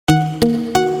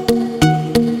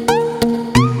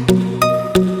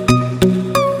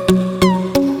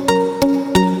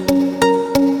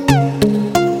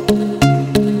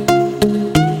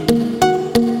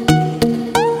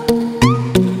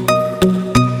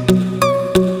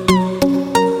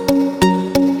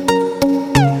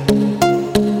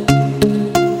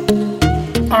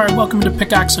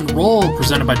Pickaxe and Roll,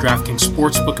 presented by DraftKings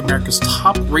Sportsbook, America's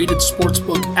top-rated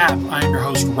sportsbook app. I am your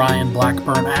host, Ryan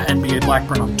Blackburn, at NBA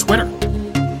Blackburn on Twitter.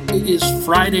 It is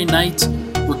Friday night,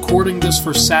 recording this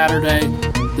for Saturday.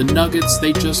 The Nuggets,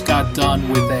 they just got done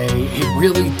with a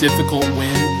really difficult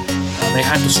win. They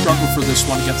had to struggle for this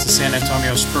one against the San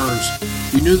Antonio Spurs.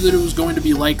 We knew that it was going to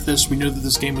be like this. We knew that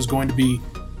this game was going to be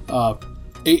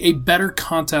a better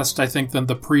contest, I think, than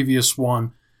the previous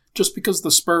one. Just because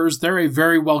the Spurs, they're a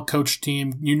very well-coached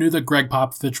team. You knew that Greg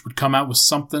Popovich would come out with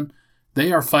something.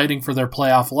 They are fighting for their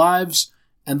playoff lives,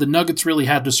 and the Nuggets really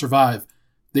had to survive.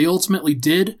 They ultimately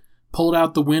did, pulled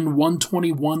out the win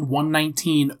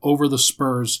 121-119 over the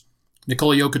Spurs.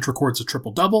 Nikola Jokić records a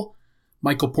triple-double.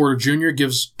 Michael Porter Jr.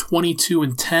 gives 22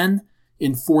 and 10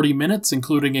 in 40 minutes,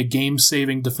 including a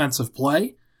game-saving defensive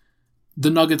play.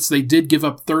 The Nuggets, they did give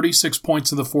up 36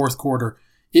 points in the fourth quarter.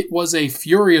 It was a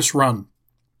furious run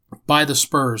by the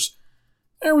Spurs.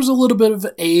 There was a little bit of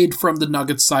aid from the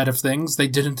Nuggets side of things. They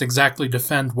didn't exactly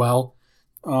defend well.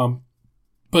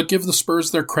 But give the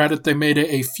Spurs their credit. They made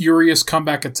a furious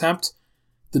comeback attempt.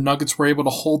 The Nuggets were able to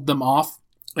hold them off,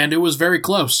 and it was very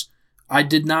close. I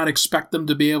did not expect them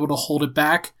to be able to hold it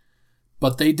back,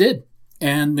 but they did.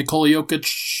 And Nikola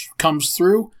Jokić comes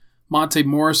through. Monte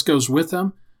Morris goes with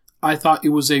him. I thought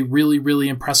it was a really, really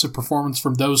impressive performance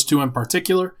from those two in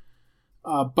particular.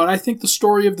 But I think the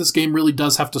story of this game really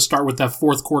does have to start with that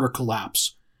fourth quarter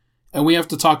collapse. And we have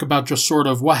to talk about just sort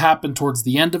of what happened towards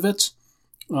the end of it.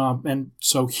 And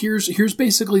so here's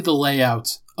basically the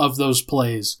layout of those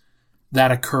plays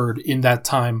that occurred in that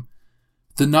time.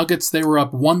 The Nuggets, they were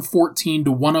up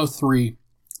 114-103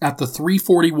 at the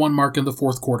 3:41 mark in the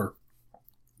fourth quarter.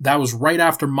 That was right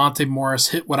after Monte Morris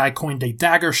hit what I coined a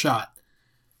dagger shot,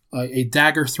 a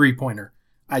dagger three-pointer.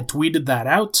 I tweeted that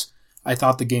out. I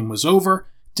thought the game was over.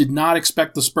 Did not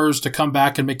expect the Spurs to come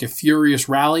back and make a furious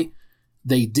rally.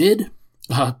 They did.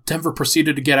 Denver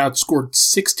proceeded to get outscored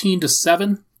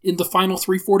 16-7 in the final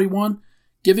 3:41,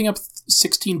 giving up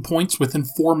 16 points within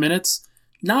 4 minutes.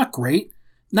 Not great.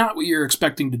 Not what you're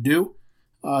expecting to do.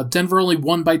 Denver only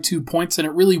won by 2 points, and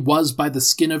it really was by the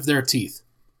skin of their teeth.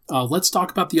 Let's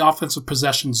talk about the offensive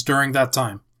possessions during that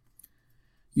time.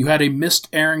 You had a missed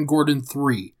Aaron Gordon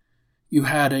 3. You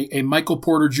had a Michael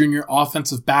Porter Jr.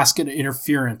 offensive basket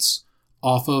interference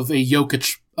off of a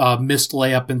Jokić missed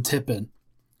layup and tip-in.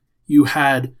 You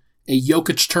had a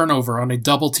Jokić turnover on a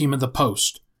double team in the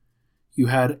post. You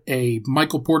had a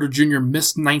Michael Porter Jr.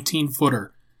 missed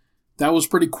 19-footer. That was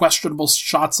pretty questionable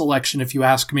shot selection, if you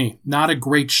ask me. Not a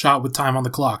great shot with time on the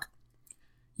clock.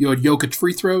 You had Jokić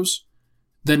free throws,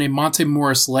 then a Monte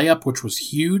Morris layup, which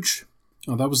was huge.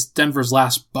 That was Denver's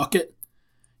last bucket.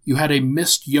 You had a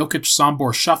missed Jokić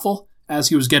Sombor shuffle as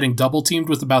he was getting double-teamed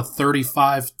with about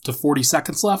 35 to 40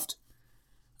 seconds left.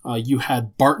 You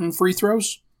had Barton free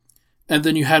throws, and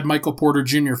then you had Michael Porter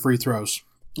Jr. free throws.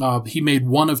 He made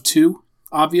 1 of 2,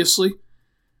 obviously.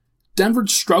 Denver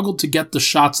struggled to get the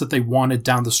shots that they wanted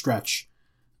down the stretch.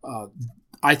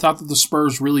 I thought that the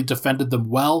Spurs really defended them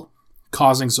well,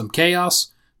 causing some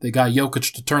chaos. They got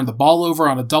Jokić to turn the ball over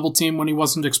on a double team when he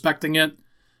wasn't expecting it.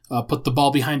 Put the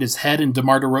ball behind his head, and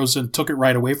DeMar DeRozan took it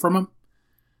right away from him.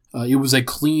 It was a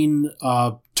clean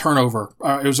turnover.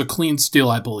 It was a clean steal,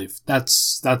 I believe.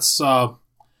 That's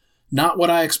not what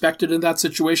I expected in that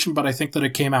situation, but I think that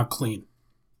it came out clean.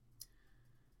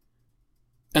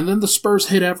 And then the Spurs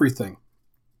hit everything.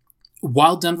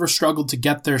 While Denver struggled to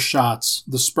get their shots,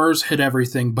 the Spurs hit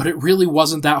everything, but it really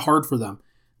wasn't that hard for them.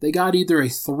 They got either a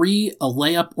 3, a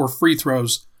layup, or free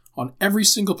throws on every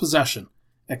single possession,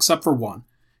 except for one.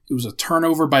 It was a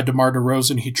turnover by DeMar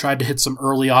DeRozan. He tried to hit some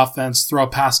early offense, throw a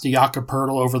pass to Jakob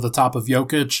Poeltl over the top of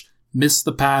Jokić, missed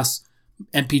the pass,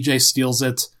 MPJ steals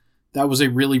it. That was a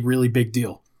really, really big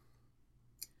deal.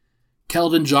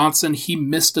 Keldon Johnson, he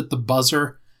missed at the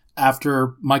buzzer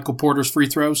after Michael Porter's free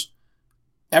throws.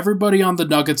 Everybody on the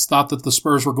Nuggets thought that the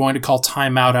Spurs were going to call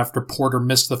timeout after Porter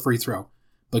missed the free throw.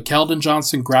 But Keldon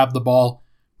Johnson grabbed the ball,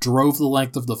 drove the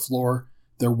length of the floor.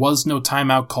 There was no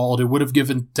timeout called. It would have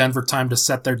given Denver time to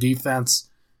set their defense.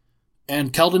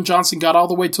 And Keldon Johnson got all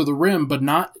the way to the rim, but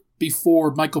not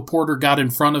before Michael Porter got in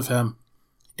front of him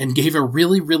and gave a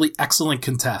really, really excellent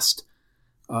contest.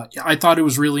 I thought it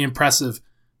was really impressive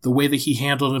the way that he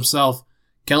handled himself.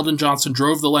 Keldon Johnson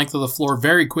drove the length of the floor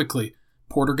very quickly.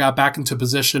 Porter got back into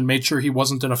position, made sure he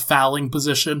wasn't in a fouling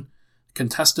position,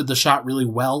 contested the shot really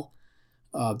well.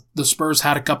 The Spurs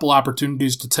had a couple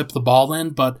opportunities to tip the ball in,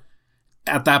 but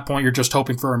at that point, you're just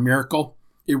hoping for a miracle.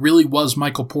 It really was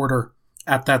Michael Porter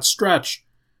at that stretch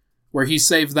where he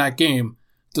saved that game,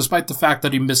 despite the fact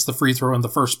that he missed the free throw in the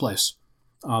first place.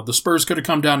 The Spurs could have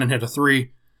come down and hit a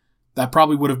 3. that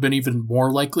probably would have been even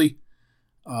more likely.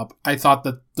 I thought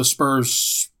that the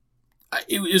Spurs,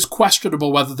 it is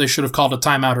questionable whether they should have called a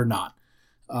timeout or not.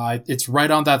 It's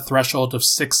right on that threshold of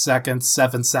 6 seconds,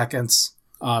 7 seconds.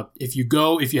 If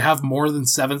you have more than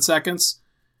 7 seconds,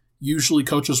 usually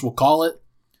coaches will call it.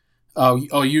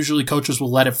 Usually coaches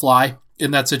will let it fly.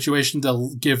 In that situation,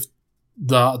 they'll give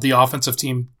the offensive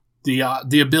team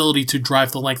the ability to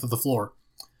drive the length of the floor.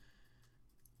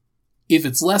 If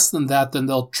it's less than that, then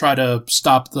they'll try to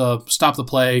stop the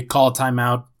play, call a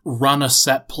timeout, run a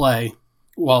set play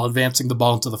while advancing the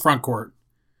ball into the front court.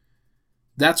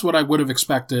 That's what I would have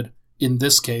expected in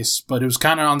this case, but it was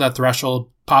kind of on that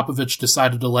threshold. Popovich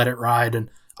decided to let it ride, and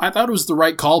I thought it was the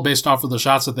right call based off of the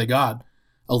shots that they got.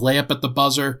 A layup at the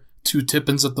buzzer, 2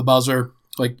 tip-ins at the buzzer.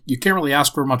 Like, you can't really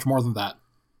ask for much more than that.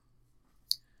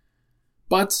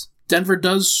 But Denver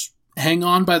does hang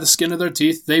on by the skin of their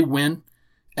teeth. They win.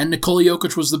 And Nikola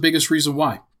Jokić was the biggest reason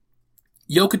why.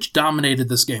 Jokić dominated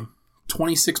this game.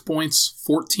 26 points,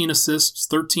 14 assists,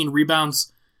 13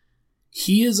 rebounds.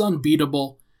 He is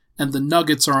unbeatable, and the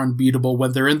Nuggets are unbeatable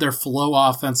when they're in their flow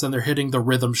offense and they're hitting the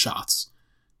rhythm shots.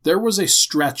 There was a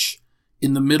stretch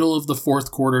in the middle of the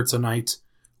fourth quarter tonight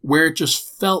where it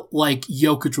just felt like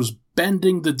Jokić was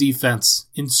bending the defense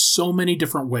in so many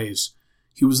different ways.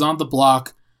 He was on the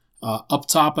block, up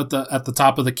top at the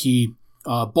top of the key,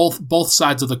 both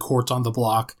sides of the court on the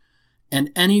block,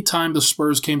 and any time the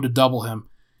Spurs came to double him,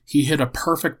 he hit a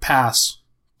perfect pass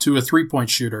to a three-point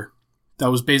shooter.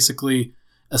 That was basically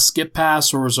a skip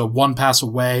pass or was a one pass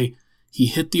away. He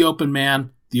hit the open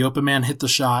man hit the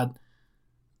shot.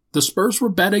 The Spurs were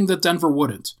betting that Denver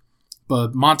wouldn't,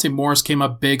 but Monte Morris came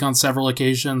up big on several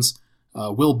occasions.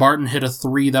 Will Barton hit a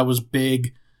 3 that was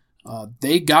big.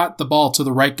 They got the ball to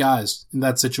the right guys in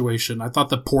that situation. I thought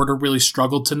that Porter really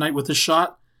struggled tonight with his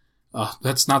shot.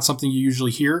 That's not something you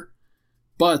usually hear.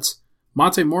 But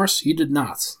Monte Morris, he did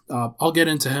not. I'll get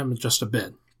into him in just a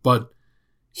bit. But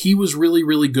he was really,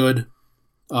 really good.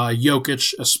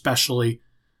 Jokić especially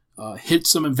hit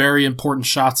some very important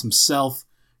shots himself.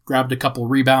 Grabbed a couple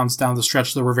rebounds down the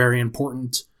stretch that were very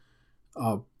important.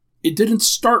 It didn't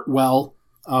start well,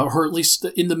 or at least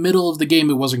in the middle of the game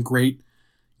it wasn't great.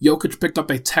 Jokić picked up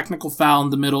a technical foul in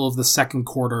the middle of the second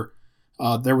quarter.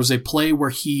 There was a play where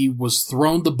he was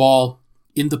thrown the ball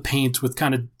in the paint with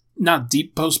kind of not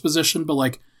deep post position, but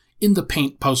like in the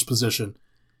paint post position.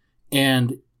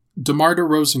 And DeMar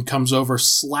DeRozan comes over,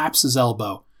 slaps his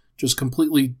elbow, just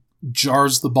completely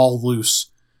jars the ball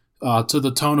loose to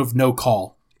the tone of no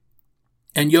call.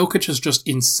 And Jokić is just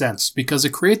incensed because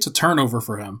it creates a turnover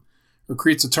for him, or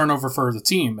creates a turnover for the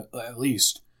team at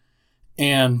least.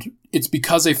 And it's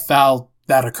because a foul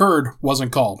that occurred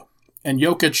wasn't called. And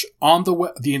Jokić, on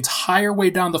the entire way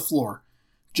down the floor,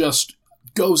 just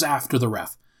goes after the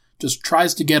ref. Just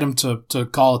tries to get him to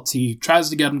call a T, tries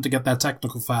to get him to get that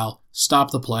technical foul,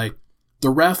 stop the play. The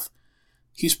ref,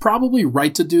 he's probably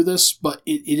right to do this, but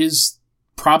it is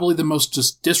probably the most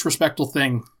just disrespectful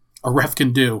thing a ref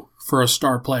can do for a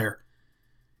star player.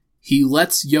 He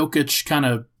lets Jokić kind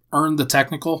of earn the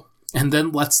technical and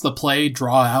then lets the play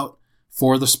draw out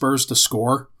for the Spurs to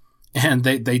score, and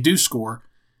they do score,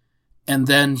 and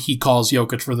then he calls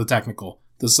Jokić for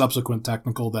the subsequent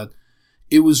technical, that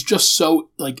it was just so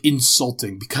like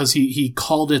insulting because he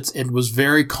called it and was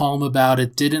very calm about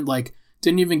it, didn't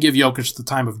even give Jokić the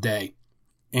time of day,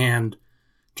 and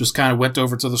just kind of went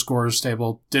over to the scorer's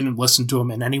table, didn't listen to him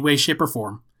in any way, shape, or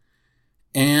form.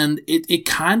 And it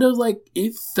kind of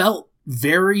it felt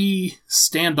very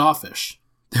standoffish.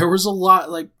 There was a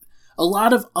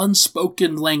lot of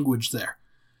unspoken language there,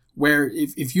 where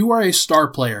if you are a star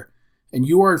player and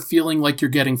you are feeling like you're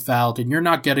getting fouled and you're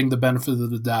not getting the benefit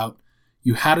of the doubt,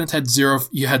 you had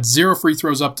zero free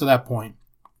throws up to that point,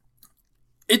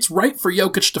 it's right for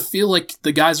Jokić to feel like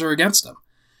the guys are against him.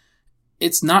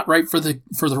 It's not right for the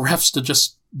refs to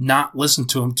just not listen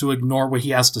to him, to ignore what he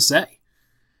has to say.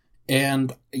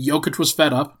 And Jokić was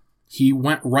fed up. He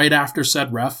went right after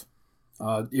said ref.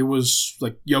 It was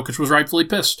like Jokić was rightfully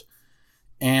pissed.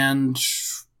 And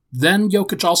then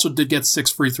Jokić also did get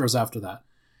 6 free throws after that.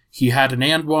 He had an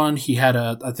and one. He had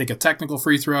I think a technical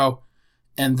free throw.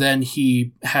 And then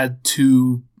he had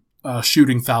 2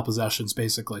 shooting foul possessions,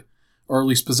 basically. Or at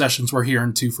least possessions where he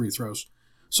earned 2 free throws.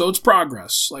 So it's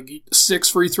progress. 6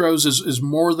 free throws is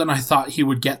more than I thought he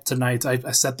would get tonight.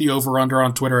 I set the over-under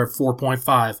on Twitter at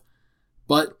 4.5.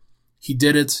 But he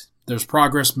did it. There's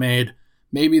progress made.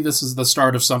 Maybe this is the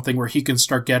start of something where he can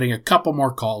start getting a couple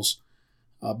more calls.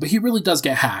 But he really does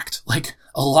get hacked,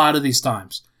 a lot of these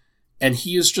times. And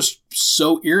he is just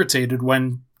so irritated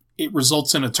when it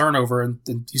results in a turnover and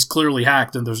he's clearly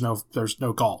hacked and there's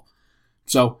no call.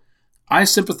 So I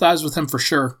sympathize with him for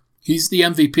sure. He's the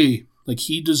MVP. Like,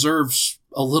 he deserves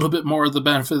a little bit more of the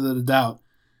benefit of the doubt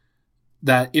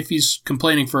that if he's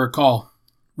complaining for a call,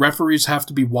 referees have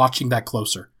to be watching that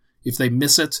closer. If they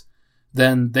miss it,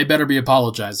 then they better be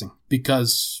apologizing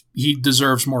because he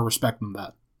deserves more respect than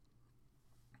that.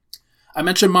 I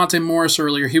mentioned Monte Morris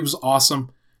earlier. He was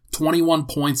awesome. 21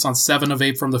 points on 7 of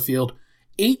 8 from the field.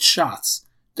 8 shots.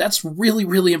 That's really,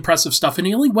 really impressive stuff. And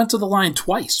he only went to the line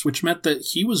twice, which meant that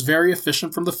he was very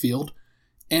efficient from the field.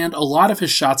 And a lot of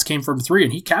his shots came from 3,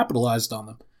 and he capitalized on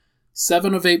them.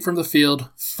 7 of 8 from the field,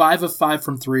 5 of 5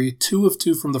 from 3, 2 of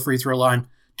 2 from the free throw line.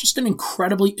 Just an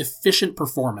incredibly efficient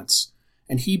performance.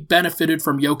 And he benefited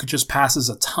from Jokic's passes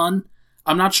a ton.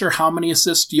 I'm not sure how many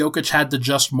assists Jokić had to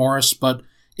just Morris, but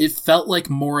it felt like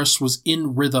Morris was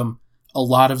in rhythm a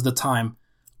lot of the time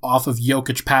off of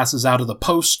Jokić passes out of the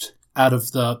post,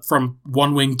 from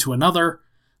one wing to another,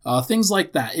 things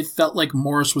like that. It felt like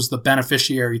Morris was the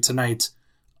beneficiary tonight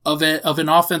of an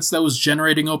offense that was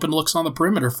generating open looks on the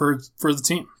perimeter for the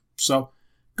team. So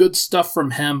good stuff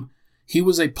from him. He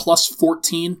was a plus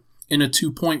 14 in a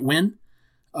 2-point win.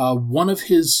 One of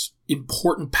his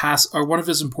important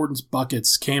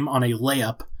buckets came on a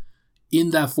layup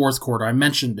in that fourth quarter. I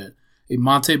mentioned it, a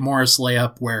Monte Morris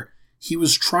layup where he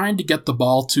was trying to get the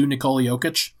ball to Nikola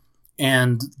Jokić,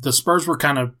 and the Spurs were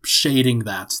kind of shading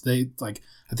that.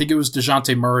 I think it was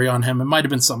DeJounte Murray on him. It might have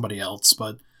been somebody else,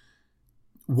 but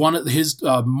one of his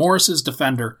Morris's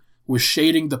defender was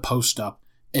shading the post up,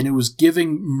 and it was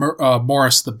giving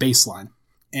Morris the baseline.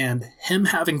 And him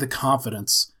having the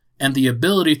confidence and the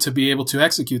ability to be able to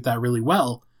execute that really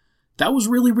well, that was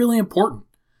really, really important.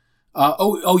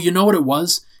 You know what it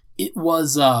was? It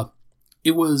was on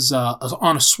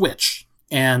a switch,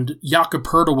 and Jakob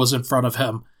Poeltl was in front of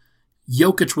him.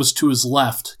 Jokić was to his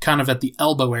left, kind of at the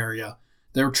elbow area.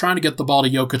 They were trying to get the ball to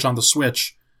Jokić on the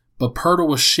switch, but Poeltl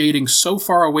was shading so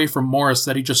far away from Morris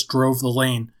that he just drove the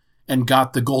lane and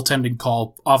got the goaltending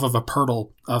call off of a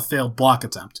Poeltl failed block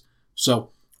attempt.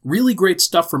 So, really great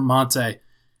stuff from Monte.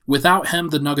 Without him,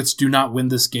 the Nuggets do not win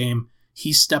this game.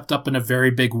 He stepped up in a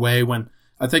very big way when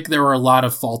I think there were a lot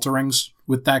of falterings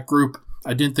with that group.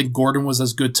 I didn't think Gordon was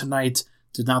as good tonight.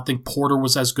 Did not think Porter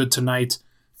was as good tonight.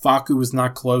 Facu was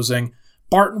not closing.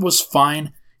 Barton was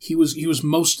fine. He was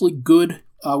mostly good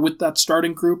with that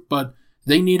starting group, but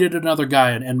they needed another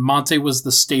guy, and Monte was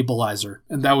the stabilizer,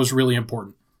 and that was really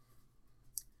important.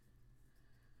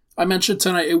 I mentioned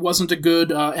tonight it wasn't a good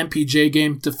MPJ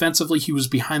game. Defensively, he was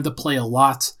behind the play a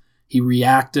lot. He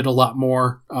reacted a lot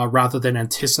more rather than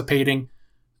anticipating,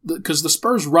 because the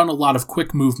Spurs run a lot of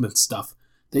quick movement stuff.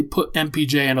 They put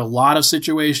MPJ in a lot of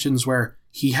situations where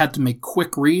he had to make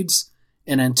quick reads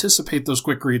and anticipate those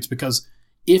quick reads, because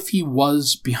if he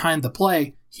was behind the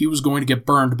play, he was going to get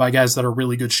burned by guys that are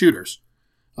really good shooters.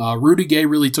 Rudy Gay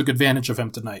really took advantage of him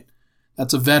tonight.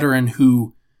 That's a veteran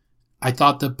who I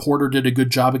thought that Porter did a good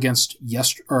job against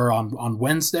on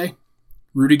Wednesday.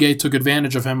 Rudy Gay took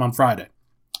advantage of him on Friday.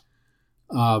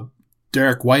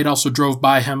 Derek White also drove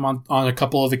by him on a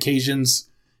couple of occasions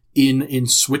in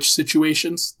switch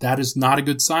situations. That is not a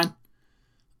good sign.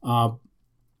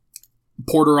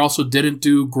 Porter also didn't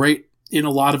do great in a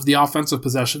lot of the offensive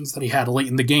possessions that he had late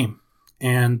in the game.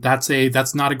 And that's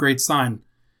not a great sign.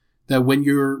 That when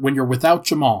you're without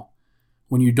Jamal,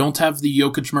 when you don't have the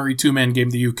Jokic-Murray two-man game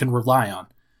that you can rely on,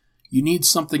 you need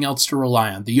something else to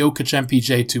rely on, the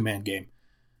Jokic-MPJ two-man game.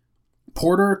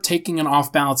 Porter taking an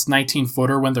off-balance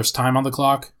 19-footer when there's time on the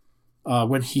clock,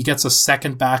 when he gets a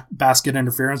second basket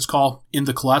interference call in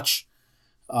the clutch,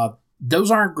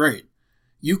 those aren't great.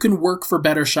 You can work for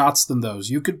better shots than those.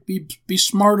 You could be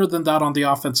smarter than that on the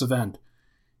offensive end.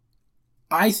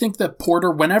 I think that Porter,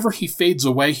 whenever he fades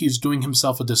away, he's doing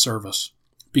himself a disservice.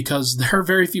 Because there are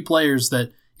very few players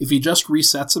that, if he just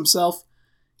resets himself,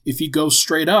 if he goes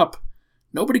straight up,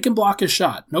 nobody can block his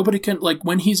shot. Nobody can,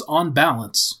 when he's on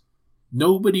balance,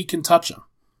 nobody can touch him.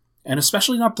 And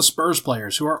especially not the Spurs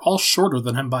players, who are all shorter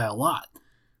than him by a lot.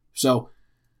 So,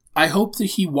 I hope that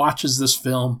he watches this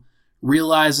film,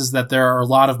 realizes that there are a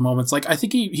lot of moments, I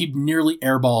think he nearly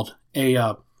airballed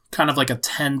a kind of like a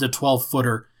 10 to 12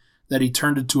 footer that he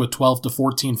turned into a 12 to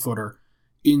 14 footer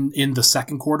in the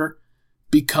second quarter,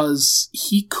 because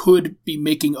he could be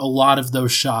making a lot of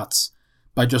those shots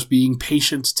by just being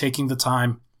patient, taking the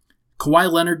time. Kawhi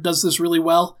Leonard does this really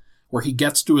well, where he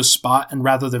gets to his spot and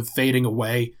rather than fading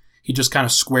away, he just kind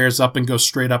of squares up and goes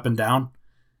straight up and down.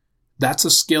 That's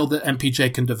a skill that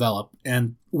MPJ can develop,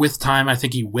 and with time, I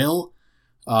think he will.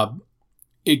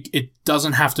 It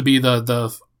doesn't have to be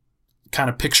the kind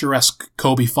of picturesque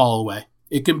Kobe fall away.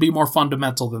 It can be more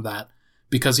fundamental than that,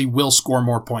 because he will score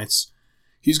more points.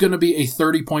 He's going to be a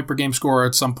 30-point-per-game scorer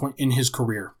at some point in his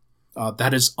career.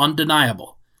 That is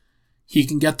undeniable. He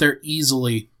can get there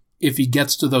easily if he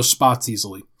gets to those spots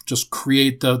easily. Just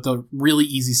create the really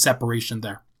easy separation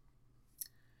there.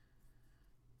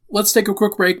 Let's take a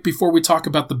quick break before we talk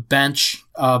about the bench.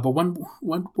 But what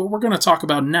we're going to talk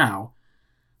about now,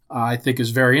 I think is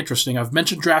very interesting. I've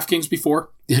mentioned DraftKings before.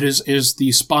 It is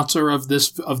the sponsor of this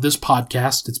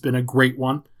podcast. It's been a great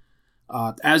one.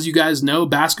 As you guys know,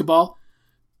 basketball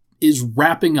is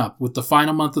wrapping up with the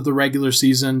final month of the regular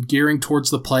season, gearing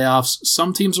towards the playoffs.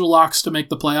 Some teams are locks to make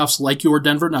the playoffs, like your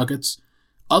Denver Nuggets.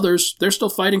 Others, they're still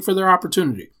fighting for their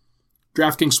opportunity.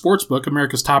 DraftKings Sportsbook,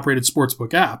 America's top-rated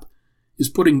sportsbook app, is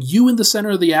putting you in the center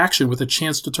of the action with a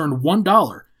chance to turn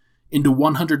 $1 into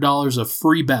 $100 of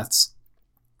free bets.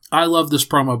 I love this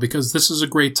promo because this is a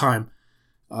great time.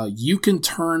 You can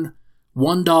turn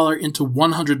 $1 into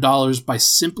 $100 by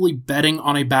simply betting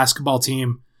on a basketball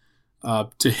team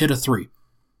to hit a three.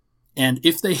 And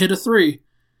if they hit a three,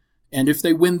 and if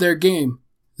they win their game,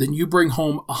 then you bring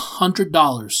home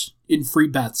 $100 in free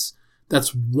bets.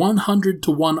 That's 100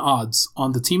 to 1 odds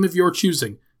on the team of your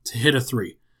choosing to hit a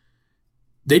three.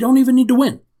 They don't even need to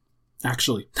win.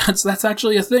 Actually, that's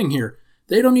actually a thing here.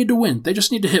 They don't need to win. They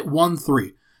just need to hit 1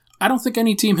 3. I don't think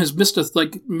any team has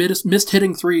missed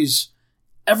hitting threes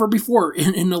ever before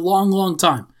in a long, long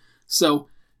time. So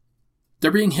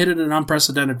they're being hit at an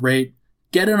unprecedented rate.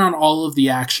 Get in on all of the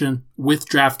action with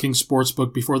DraftKings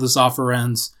Sportsbook before this offer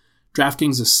ends.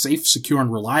 DraftKings is safe, secure,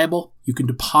 and reliable. You can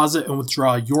deposit and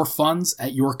withdraw your funds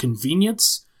at your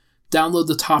convenience. Download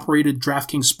the top-rated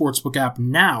DraftKings Sportsbook app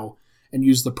now and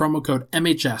use the promo code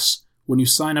MHS when you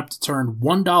sign up to turn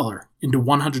 $1 into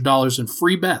 $100 in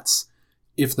free bets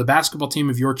if the basketball team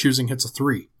of your choosing hits a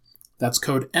three. That's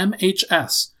code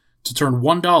MHS to turn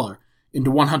 $1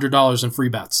 into $100 in free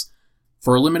bets.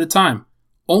 For a limited time,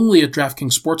 only at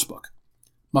DraftKings Sportsbook.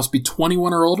 Must be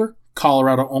 21 or older,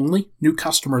 Colorado only, new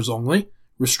customers only.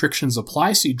 Restrictions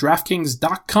apply. See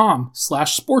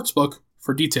DraftKings.com/sportsbook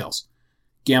for details.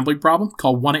 Gambling problem?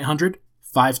 Call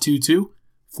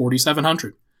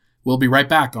 1-800-522-4700. We'll be right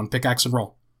back on Pickaxe and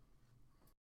Roll.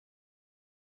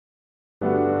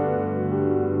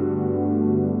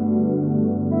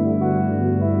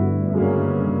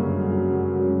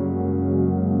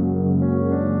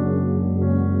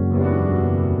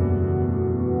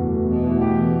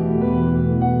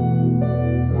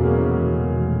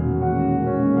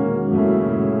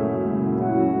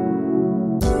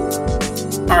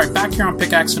 Back here on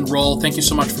Pickaxe and Roll. Thank you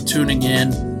so much for tuning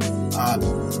in.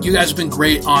 You guys have been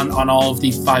great on all of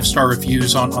the 5-star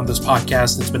reviews on this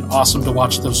podcast. It's been awesome to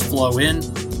watch those flow in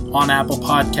on Apple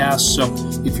Podcasts. So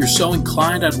if you're so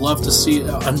inclined, I'd love to see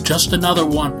just another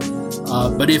one.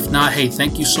 But if not, hey,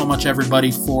 thank you so much,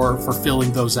 everybody, for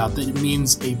filling those out. It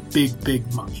means a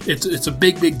big much. It's a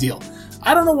big deal.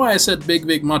 I don't know why I said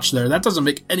big much there. That doesn't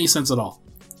make any sense at all.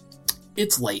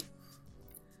 It's late.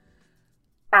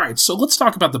 All right, so let's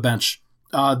talk about the bench.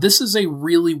 This is a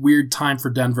really weird time for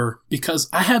Denver because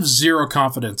I have zero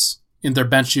confidence in their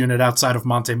bench unit outside of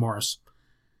Monte Morris.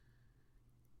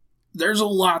 There's a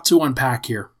lot to unpack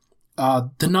here.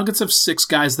 The Nuggets have 6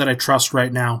 guys that I trust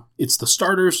right now. It's the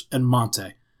starters and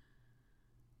Monte.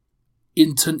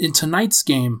 In tonight's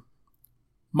game,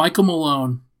 Michael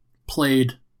Malone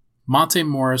played Monte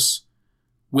Morris,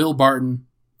 Will Barton,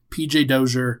 PJ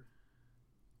Dozier,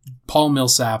 Paul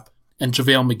Millsap, and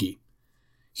JaVale McGee.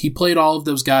 He played all of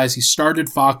those guys. He started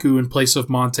Facu in place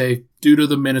of Monte due to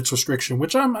the minutes restriction,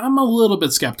 which I'm a little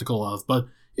bit skeptical of, but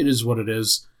it is what it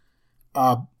is.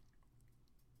 I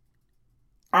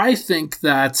think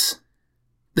that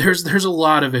there's a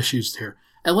lot of issues here.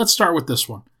 And let's start with this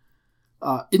one.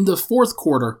 In the fourth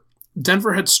quarter,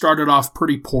 Denver had started off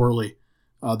pretty poorly.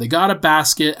 They got a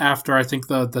basket after, I think,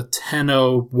 the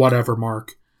 10-0 whatever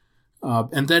mark.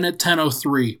 And then at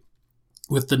 10:03,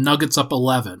 with the Nuggets up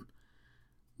 11,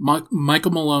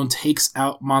 Michael Malone takes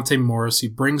out Monte Morris. He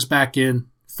brings back in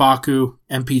Facu,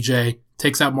 MPJ,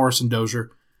 takes out Morris and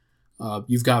Dozier.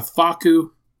 You've got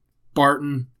Facu,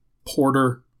 Barton,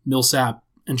 Porter, Millsap,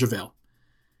 and JaVale.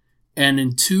 And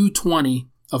in 2:20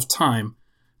 of time,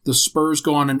 the Spurs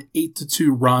go on an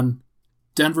 8-2 run.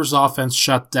 Denver's offense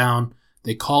shut down.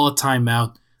 They call a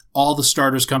timeout. All the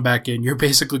starters come back in. You're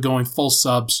basically going full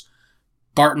subs.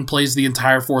 Barton plays the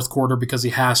entire fourth quarter because he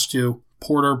has to.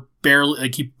 Porter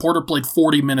played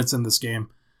 40 minutes in this game.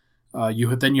 You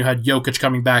had Jokić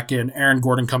coming back in, Aaron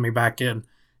Gordon coming back in,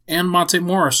 and Monte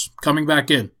Morris coming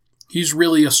back in. He's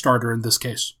really a starter in this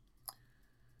case.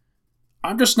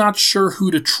 I'm just not sure who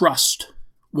to trust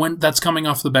when that's coming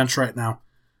off the bench right now.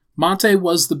 Monte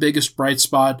was the biggest bright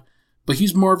spot, but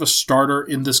he's more of a starter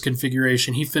in this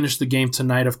configuration. He finished the game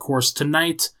tonight, of course.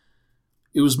 Tonight,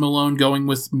 it was Malone going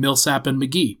with Millsap and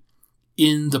McGee.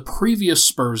 In the previous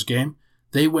Spurs game,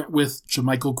 they went with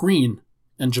JaMychal Green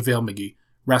and JaVale McGee,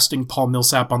 resting Paul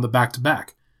Millsap on the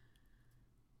back-to-back.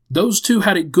 Those two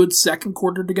had a good second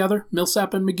quarter together,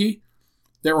 Millsap and McGee.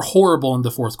 They were horrible in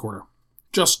the fourth quarter.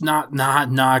 Just not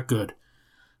good.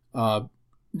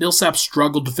 Millsap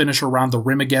struggled to finish around the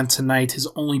rim again tonight. His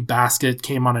only basket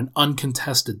came on an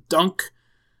uncontested dunk.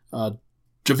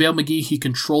 JaVale McGee, he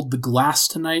controlled the glass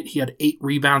tonight. He had 8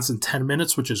 rebounds in 10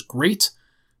 minutes, which is great.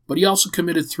 But he also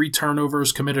committed 3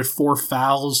 turnovers, committed 4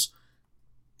 fouls.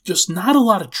 Just not a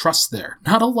lot of trust there.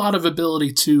 Not a lot of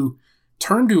ability to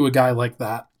turn to a guy like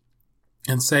that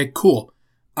and say, cool,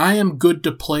 I am good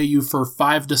to play you for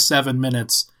 5 to 7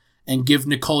 minutes and give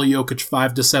Nikola Jokić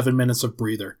 5 to 7 minutes of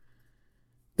breather.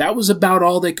 That was about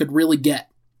all they could really get.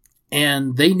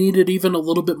 And they needed even a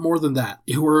little bit more than that.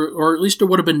 Or at least it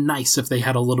would have been nice if they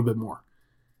had a little bit more.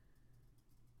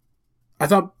 I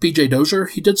thought PJ Dozier,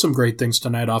 he did some great things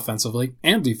tonight offensively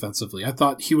and defensively. I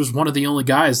thought he was one of the only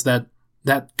guys that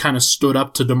kind of stood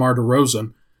up to DeMar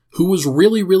DeRozan, who was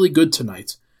really, really good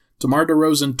tonight. DeMar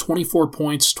DeRozan, 24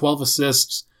 points, 12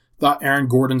 assists. Thought Aaron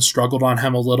Gordon struggled on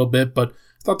him a little bit, but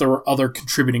I thought there were other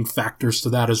contributing factors to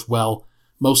that as well,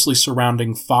 mostly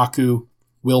surrounding Facu,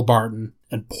 Will Barton,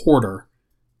 and Porter.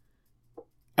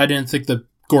 I didn't think that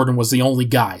Gordon was the only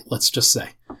guy, let's just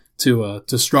say, to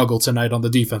struggle tonight on the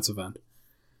defensive end.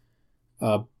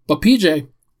 But PJ,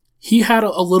 he had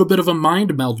a little bit of a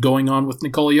mind meld going on with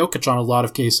Nikola Jokić on a lot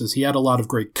of cases. He had a lot of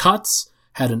great cuts,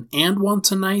 had an and one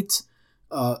tonight,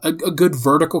 a good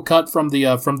vertical cut from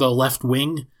the left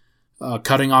wing,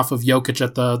 cutting off of Jokić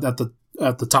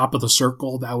at the top of the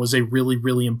circle. That was a really,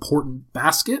 really important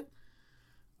basket.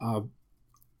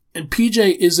 And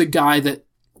PJ is a guy that,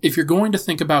 if you're going to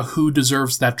think about who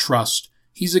deserves that trust,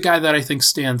 he's a guy that I think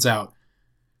stands out.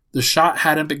 The shot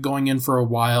hadn't been going in for a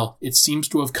while. It seems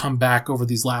to have come back over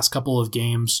these last couple of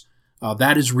games.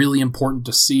 That is really important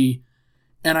to see.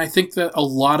 And I think that a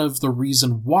lot of the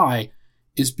reason why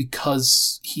is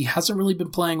because he hasn't really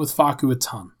been playing with Facu a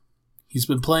ton. He's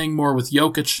been playing more with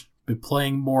Jokić, been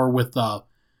playing more with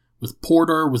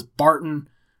Porter, with Barton,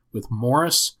 with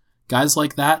Morris, guys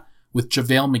like that, with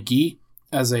JaVale McGee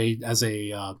as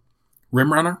a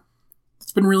rim runner.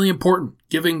 It's been really important,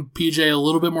 giving PJ a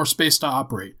little bit more space to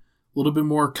operate, a little bit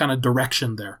more kind of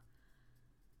direction there.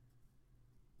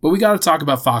 But we got to talk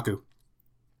about Facu.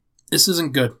 This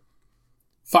isn't good.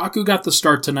 Facu got the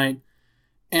start tonight,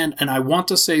 and I want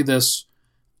to say this,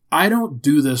 I don't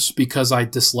do this because I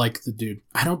dislike the dude.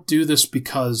 I don't do this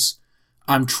because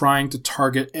I'm trying to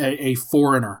target a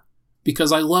foreigner,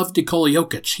 because I love Nikola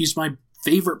Jokić. He's my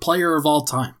favorite player of all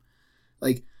time.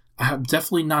 I'm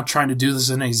definitely not trying to do this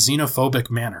in a xenophobic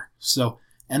manner. So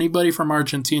anybody from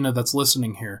Argentina that's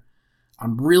listening here,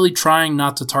 I'm really trying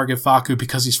not to target Facu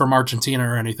because he's from Argentina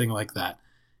or anything like that.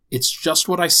 It's just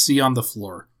what I see on the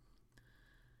floor.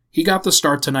 He got the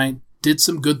start tonight, did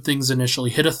some good things initially,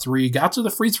 hit a 3, got to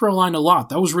the free throw line a lot.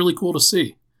 That was really cool to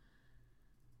see.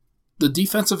 The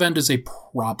defensive end is a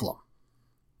problem.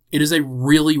 It is a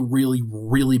really, really,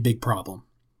 really big problem.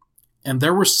 And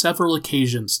there were several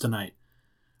occasions tonight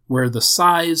where the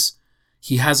size,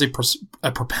 he has a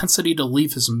propensity to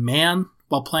leave his man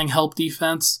while playing help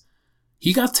defense.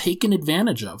 He got taken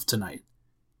advantage of tonight.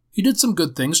 He did some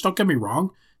good things, don't get me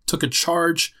wrong. Took a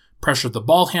charge, pressured the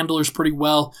ball handlers pretty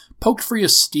well, poked free a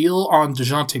steal on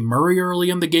DeJounte Murray early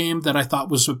in the game that I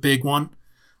thought was a big one.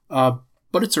 But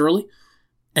it's early.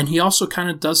 And he also kind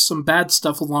of does some bad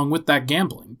stuff along with that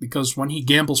gambling, because when he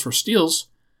gambles for steals,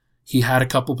 he had a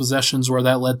couple possessions where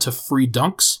that led to free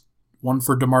dunks, one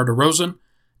for DeMar DeRozan,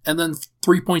 and then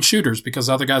 3-point shooters because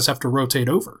other guys have to rotate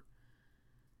over.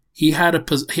 He had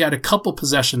a couple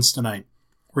possessions tonight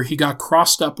where he got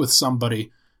crossed up with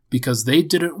somebody because they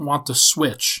didn't want to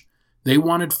switch. They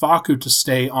wanted Facu to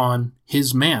stay on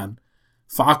his man.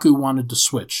 Facu wanted to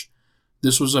switch.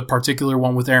 This was a particular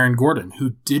one with Aaron Gordon,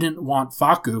 who didn't want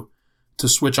Facu to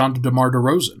switch on to DeMar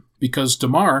DeRozan because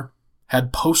DeMar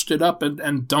had posted up and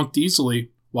dunked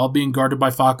easily while being guarded by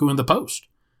Facu in the post.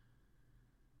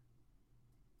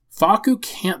 Facu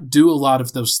can't do a lot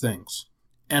of those things.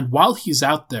 And while he's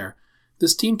out there,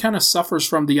 this team kind of suffers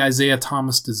from the Isaiah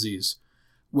Thomas disease,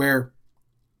 where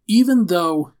even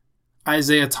though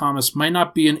Isaiah Thomas might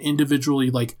not be an individually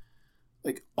like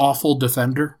awful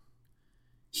defender,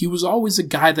 he was always a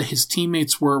guy that his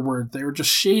teammates were they were just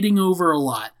shading over a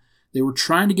lot. They were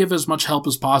trying to give as much help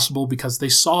as possible because they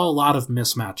saw a lot of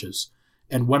mismatches.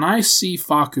 And when I see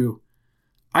Facu,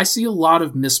 I see a lot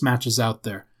of mismatches out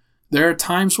there. There are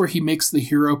times where he makes the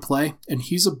hero play, and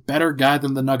he's a better guy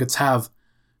than the Nuggets have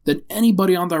than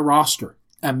anybody on their roster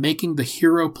at making the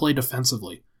hero play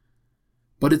defensively.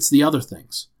 But it's the other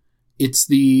things. It's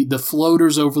the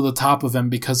floaters over the top of him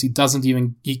because he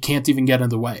can't even get in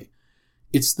the way.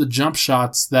 It's the jump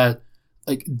shots that,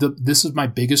 this is my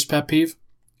biggest pet peeve.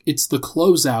 It's the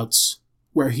closeouts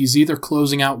where he's either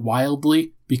closing out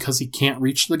wildly because he can't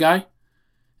reach the guy,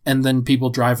 and then people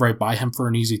drive right by him for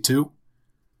an easy two.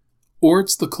 Or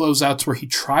it's the closeouts where he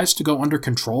tries to go under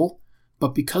control,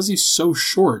 but because he's so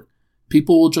short,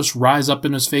 people will just rise up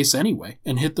in his face anyway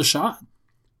and hit the shot.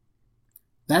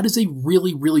 That is a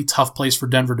really, really tough place for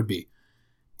Denver to be.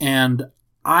 And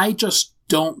I just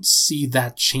don't see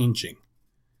that changing.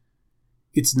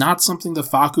 It's not something that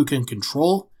Facu can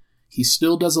control. He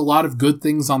still does a lot of good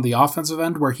things on the offensive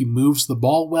end where he moves the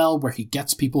ball well, where he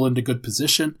gets people into good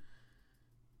position.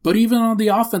 But even on the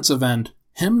offensive end,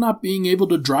 him not being able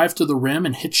to drive to the rim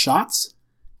and hit shots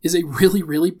is a really,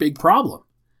 really big problem.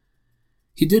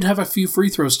 He did have a few free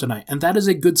throws tonight, and that is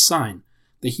a good sign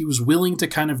that he was willing to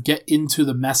kind of get into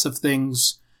the mess of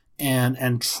things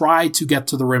and try to get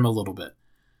to the rim a little bit.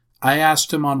 I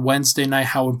asked him on Wednesday night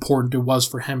how important it was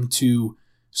for him to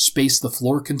space the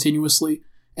floor continuously,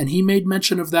 and he made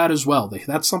mention of that as well.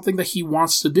 That's something that he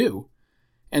wants to do.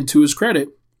 And to his credit,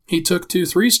 he took 2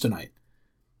 threes tonight.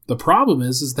 The problem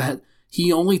is that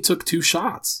he only took 2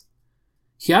 shots.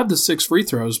 He had the 6 free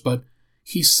throws, but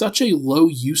he's such a low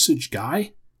usage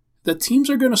guy that teams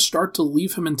are going to start to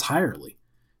leave him entirely.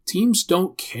 Teams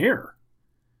don't care.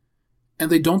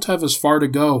 And they don't have as far to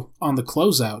go on the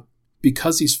closeout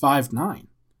because he's 5'9".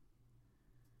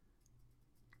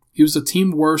 He was a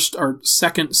team worst, or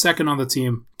second on the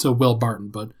team to Will Barton,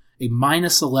 but a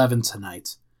 -11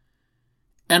 tonight.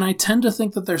 And I tend to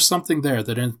think that there's something there,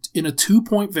 that in a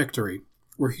 2-point victory,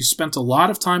 where he spent a lot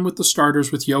of time with the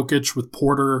starters, with Jokić, with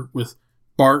Porter, with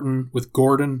Barton, with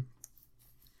Gordon,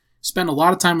 spent a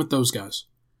lot of time with those guys.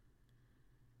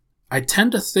 I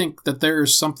tend to think that there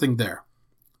is something there,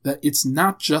 that it's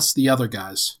not just the other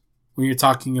guys when you're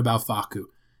talking about Facu.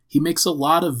 He makes a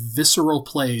lot of visceral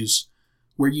plays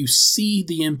where you see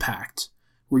the impact,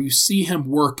 where you see him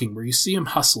working, where you see him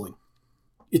hustling.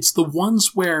 It's the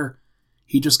ones where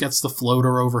he just gets the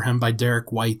floater over him by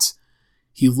Derek White.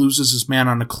 He loses his man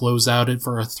on a closeout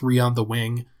for a 3 on the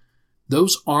wing.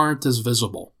 Those aren't as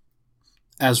visible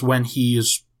as when he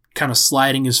is kind of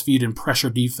sliding his feet in pressure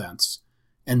defense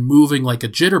and moving like a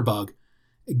jitterbug,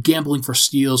 gambling for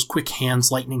steals, quick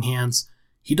hands, lightning hands.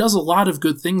 He does a lot of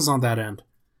good things on that end.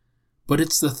 But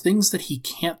it's the things that he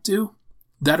can't do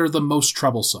that are the most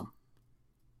troublesome.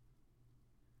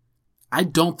 I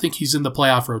don't think he's in the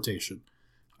playoff rotation.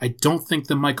 I don't think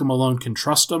that Michael Malone can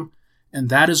trust him. And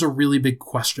that is a really big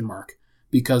question mark,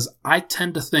 because I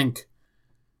tend to think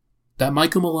that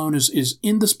Michael Malone is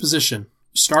in this position,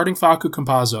 starting Facu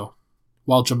Campazzo,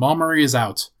 while Jamal Murray is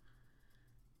out,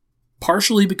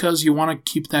 partially because you want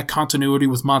to keep that continuity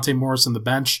with Monte Morris on the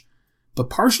bench, but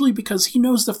partially because he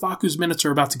knows that Facu's minutes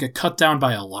are about to get cut down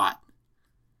by a lot.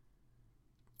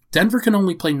 Denver can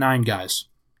only play 9 guys.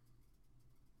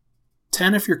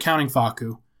 10 if you're counting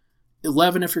Facu,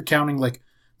 11 if you're counting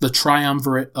the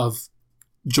triumvirate of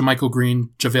JaMychal Green,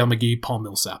 JaVale McGee, Paul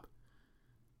Millsap.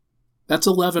 That's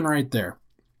 11 right there.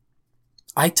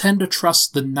 I tend to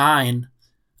trust the 9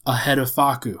 ahead of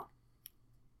Facu.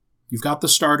 You've got the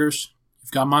starters,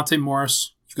 you've got Monte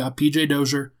Morris, you've got PJ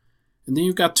Dozier, and then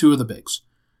you've got 2 of the bigs.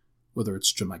 Whether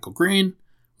it's JaMychal Green,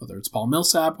 whether it's Paul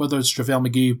Millsap, whether it's JaVale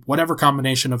McGee, whatever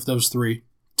combination of those 3,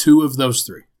 2 of those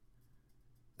 3.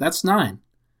 That's 9.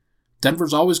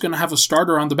 Denver's always going to have a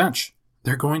starter on the bench.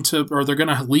 They're going to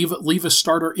leave a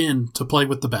starter in to play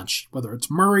with the bench, whether it's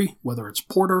Murray, whether it's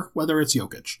Porter, whether it's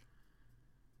Jokić,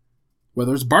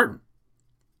 whether it's Barton.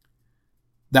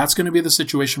 That's going to be the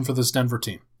situation for this Denver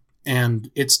team.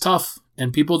 And it's tough,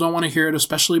 and people don't want to hear it,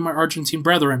 especially my Argentine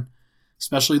brethren,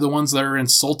 especially the ones that are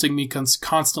insulting me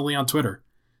constantly on Twitter.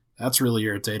 That's really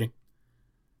irritating.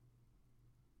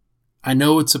 I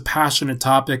know it's a passionate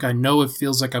topic. I know it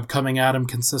feels like I'm coming at him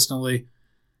consistently.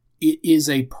 It is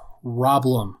a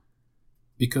problem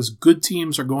because good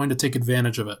teams are going to take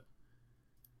advantage of it.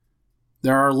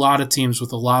 There are a lot of teams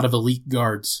with a lot of elite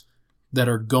guards that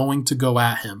are going to go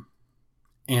at him.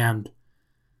 And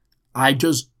I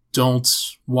just don't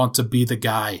want to be the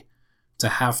guy to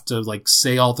have to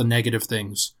say all the negative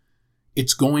things.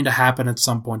 It's going to happen at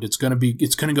some point. It's going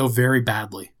to go very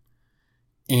badly.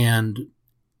 And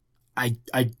I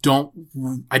don't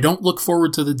look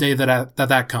forward to the day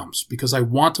that comes, because I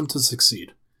want him to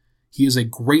succeed. He is a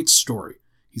great story.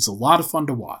 He's a lot of fun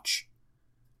to watch.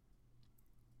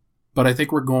 But I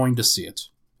think we're going to see it.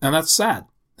 And that's sad.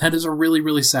 That is a really,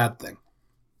 really sad thing.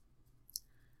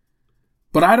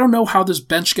 But I don't know how this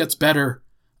bench gets better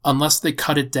unless they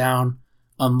cut it down,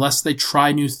 unless they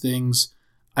try new things.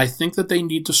 I think that they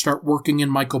need to start working in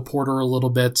Michael Porter a little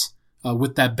bit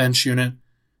with that bench unit.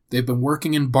 They've been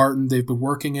working in Barton. They've been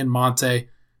working in Monte. I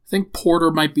think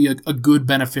Porter might be a good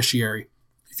beneficiary.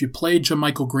 If you play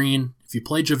JaMychal Green, if you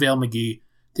play JaVale McGee,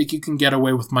 I think you can get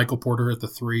away with Michael Porter at the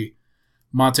 3,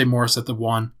 Monte Morris at the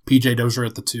 1, PJ Dozier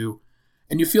at the 2.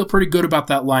 And you feel pretty good about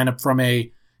that lineup from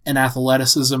an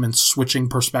athleticism and switching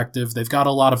perspective. They've got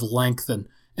a lot of length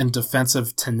and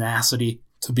defensive tenacity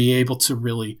to be able to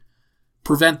really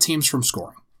prevent teams from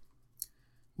scoring.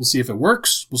 We'll see if it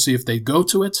works. We'll see if they go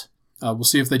to it. We'll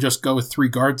see if they just go with 3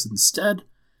 guards instead.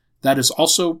 That is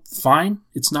also fine.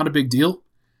 It's not a big deal.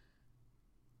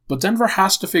 But Denver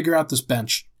has to figure out this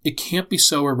bench. It can't be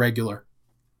so irregular.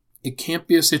 It can't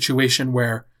be a situation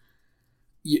where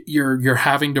you're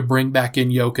having to bring back in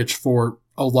Jokić for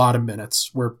a lot of minutes,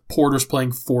 where Porter's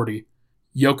playing 40,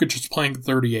 Jokić is playing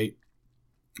 38,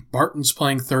 Barton's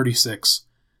playing 36.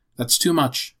 That's too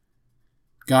much.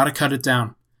 Gotta cut it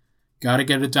down. Gotta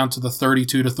get it down to the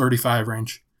 32 to 35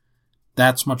 range.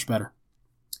 That's much better.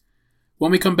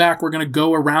 When we come back, we're going to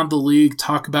go around the league,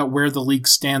 talk about where the league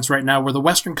stands right now, where the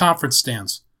Western Conference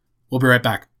stands. We'll be right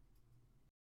back.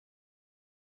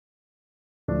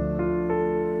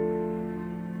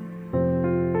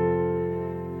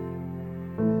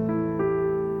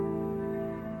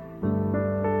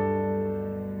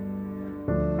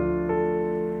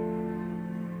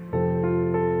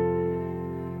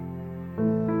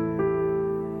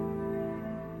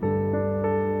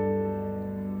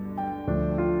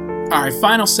 All right,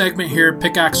 final segment here,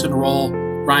 Pickaxe and Roll.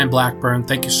 Ryan Blackburn,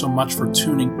 thank you so much for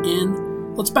tuning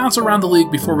in. Let's bounce around the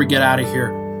league before we get out of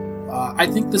here. I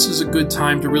think this is a good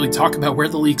time to really talk about where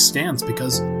the league stands,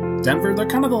 because Denver, they're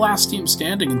kind of the last team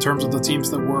standing in terms of the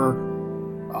teams that were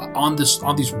on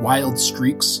these wild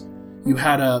streaks. You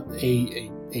had a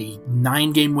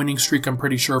 9-game winning streak, I'm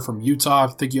pretty sure, from Utah. I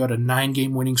think you had a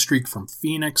 9-game winning streak from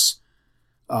Phoenix.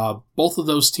 Both of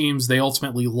those teams, they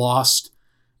ultimately lost.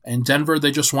 And Denver,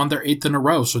 they just won their 8th in a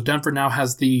row. So Denver now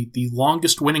has the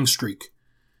longest winning streak,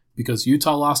 because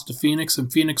Utah lost to Phoenix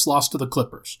and Phoenix lost to the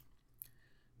Clippers.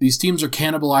 These teams are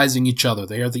cannibalizing each other.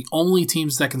 They are the only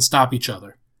teams that can stop each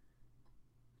other.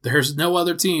 There's no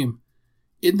other team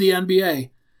in the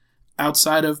NBA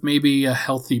outside of maybe a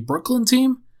healthy Brooklyn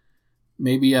team,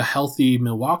 maybe a healthy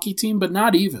Milwaukee team, but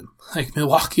not even. Like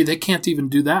Milwaukee, they can't even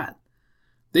do that.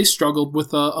 They struggled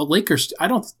with a Lakers.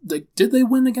 Did they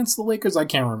win against the Lakers? I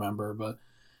can't remember, but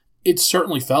it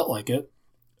certainly felt like it.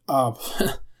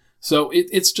 So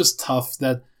it's just tough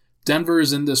that Denver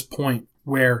is in this point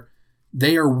where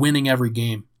they are winning every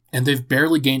game, and they've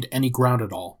barely gained any ground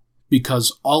at all,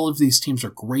 because all of these teams are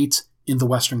great in the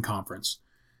Western Conference.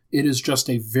 It is just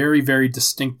a very, very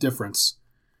distinct difference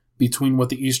between what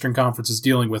the Eastern Conference is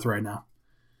dealing with right now.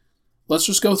 Let's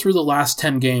just go through the last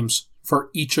 10 games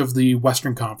for each of the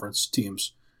Western Conference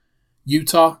teams.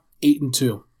 Utah,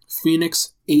 8-2.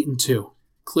 Phoenix, 8-2.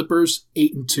 Clippers,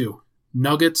 8-2.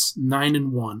 Nuggets,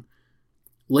 9-1.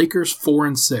 Lakers,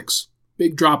 4-6.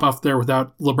 Big drop off there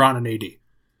without LeBron and AD.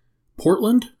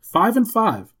 Portland,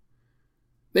 5-5.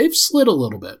 They've slid a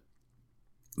little bit.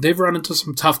 They've run into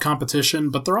some tough competition,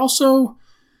 but they're also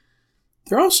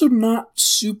not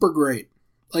super great.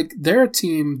 Like, they're a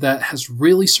team that has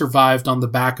really survived on the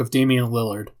back of Damian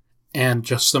Lillard and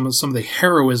just some of the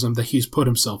heroism that he's put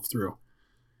himself through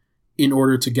in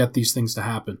order to get these things to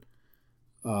happen.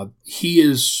 He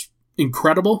is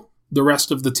incredible. The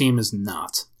rest of the team is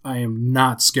not. I am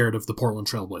not scared of the Portland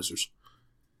Trail Blazers.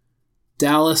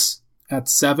 Dallas at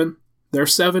 7. They're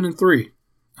 7-3.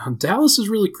 Dallas is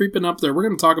really creeping up there. We're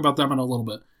going to talk about them in a little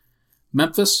bit.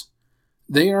 Memphis,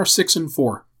 they are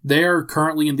 6-4. They are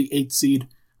currently in the 8th seed.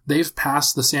 They've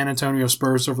passed the San Antonio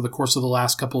Spurs over the course of the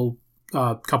last couple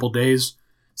days.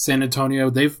 San Antonio,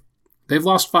 they've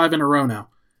lost 5 in a row now.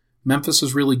 Memphis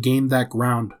has really gained that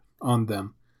ground on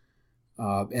them.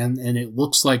 And it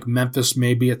looks like Memphis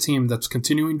may be a team that's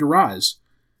continuing to rise.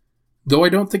 Though I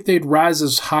don't think they'd rise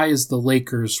as high as the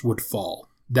Lakers would fall.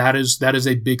 That is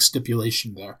a big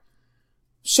stipulation there.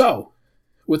 So,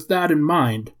 with that in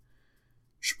mind, we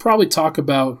should probably talk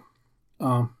about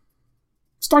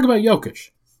let's talk about Jokić.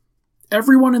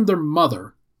 Everyone and their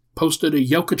mother posted a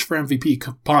Jokić for MVP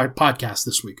podcast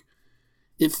this week.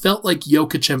 It felt like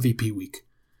Jokić MVP week.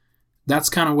 That's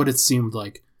kind of what it seemed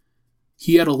like.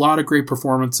 He had a lot of great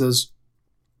performances.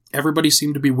 Everybody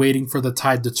seemed to be waiting for the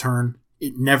tide to turn.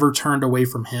 It never turned away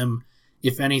from him.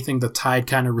 If anything, the tide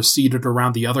kind of receded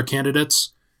around the other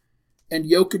candidates. And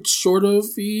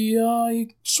Jokić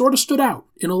he sort of stood out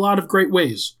in a lot of great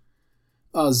ways.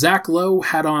 Zach Lowe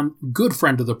had on good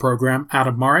friend of the program,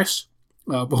 Adam Morris,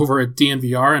 over at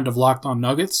DNVR and of Locked On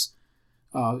Nuggets.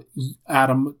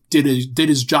 Adam did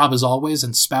his job as always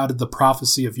and spouted the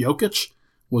prophecy of Jokić.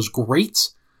 Was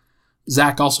great.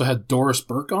 Zach also had Doris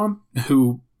Burke on,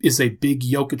 who is a big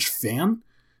Jokić fan.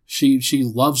 She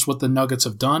loves what the Nuggets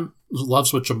have done,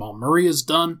 loves what Jamal Murray has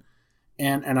done,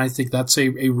 and I think that's a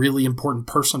really important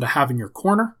person to have in your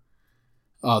corner.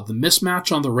 The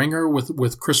mismatch on The Ringer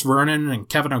with Chris Vernon and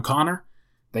Kevin O'Connor,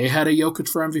 they had a Jokić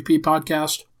for MVP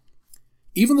podcast.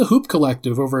 Even the Hoop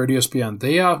Collective over at ESPN,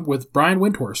 they with Brian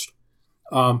Windhorst,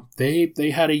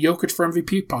 they had a Jokić for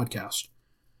MVP podcast.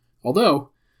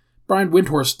 Although Brian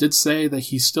Windhorst did say that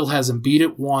he still has Embiid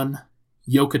at 1,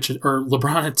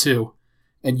 LeBron at 2,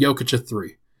 and Jokić at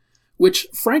 3, which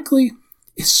frankly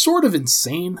is sort of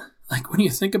insane. Like when you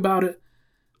think about it,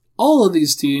 all of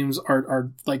these teams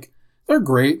are like, they're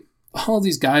great. All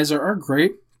these guys are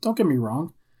great. Don't get me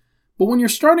wrong. But when you're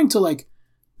starting to like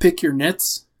pick your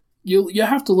nits, you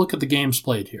have to look at the games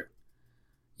played here.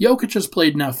 Jokić has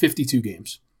played now 52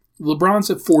 games. LeBron's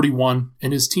at 41,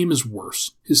 and his team is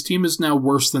worse. His team is now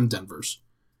worse than Denver's.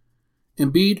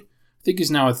 Embiid, I think he's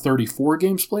now at 34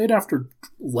 games played after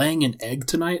laying an egg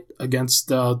tonight against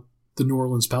the New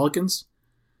Orleans Pelicans.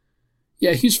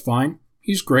 Yeah, he's fine.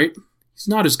 He's great. He's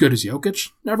not as good as Jokić.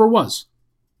 Never was.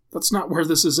 That's not where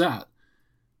this is at.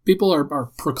 People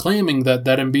are proclaiming that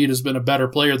Embiid has been a better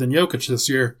player than Jokić this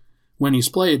year when he's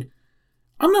played.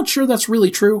 I'm not sure that's really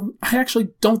true. I actually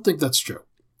don't think that's true.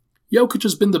 Jokić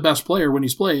has been the best player when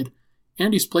he's played,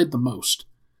 and he's played the most.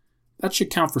 That should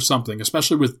count for something,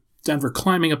 especially with Denver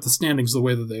climbing up the standings the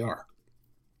way that they are.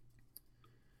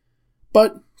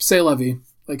 But, c'est la vie.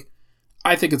 Like,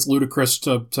 I think it's ludicrous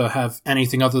to have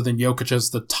anything other than Jokić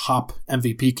as the top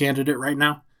MVP candidate right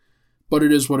now. But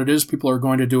it is what it is. People are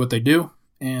going to do what they do,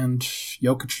 and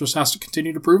Jokić just has to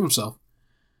continue to prove himself.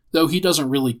 Though he doesn't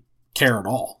really care at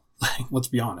all. Let's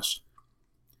be honest.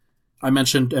 I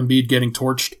mentioned Embiid getting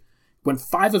torched. Went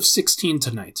 5 of 16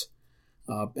 tonight.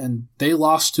 And they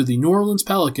lost to the New Orleans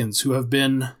Pelicans, who have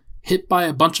been hit by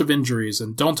a bunch of injuries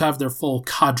and don't have their full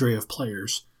cadre of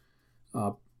players.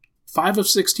 5 of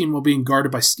 16 while being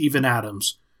guarded by Steven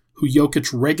Adams, who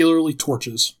Jokić regularly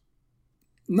torches.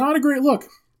 Not a great look.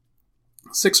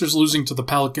 Sixers losing to the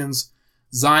Pelicans.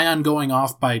 Zion going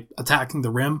off by attacking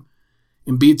the rim.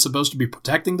 Embiid supposed to be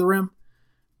protecting the rim.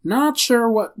 Not sure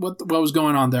what was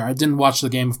going on there. I didn't watch the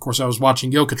game. Of course, I was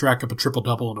watching Jokić rack up a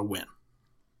triple-double and a win.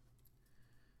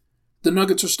 The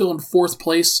Nuggets are still in 4th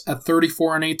place at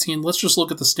 34-18. Let's just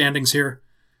look at the standings here.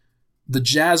 The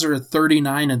Jazz are at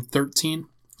 39-13,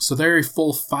 so they're a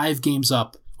full 5 games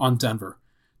up on Denver.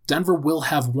 Denver will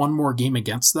have one more game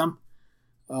against them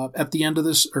at the end of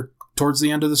this, or towards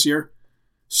the end of this year,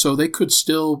 so they could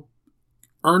still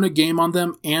earn a game on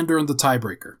them and earn the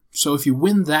tiebreaker. So if you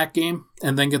win that game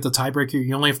and then get the tiebreaker,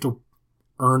 you only have to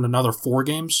earn another 4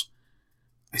 games.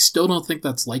 I still don't think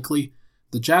that's likely.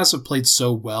 The Jazz have played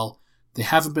so well. They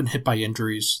haven't been hit by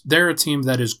injuries. They're a team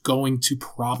that is going to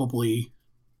probably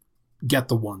get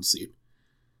the 1 seed.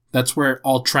 That's where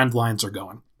all trend lines are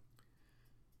going.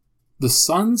 The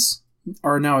Suns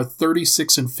are now at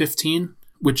 36-15,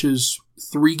 which is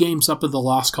 3 games up in the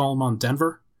loss column on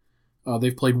Denver.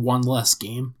 They've played 1 less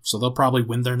game, so they'll probably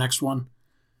win their next one.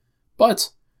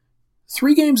 But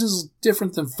 3 games is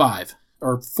different than 5,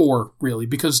 or 4, really,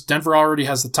 because Denver already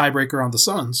has the tiebreaker on the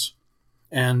Suns.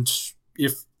 And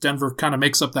if Denver kind of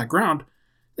makes up that ground,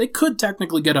 they could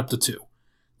technically get up to 2.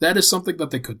 That is something that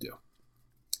they could do.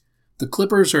 The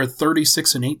Clippers are at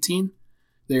 36-18.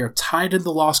 They are tied in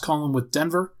the loss column with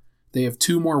Denver. They have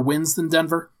 2 more wins than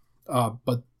Denver,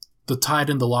 but the tied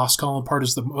in the loss column part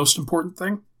is the most important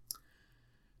thing.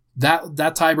 That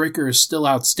tiebreaker is still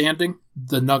outstanding.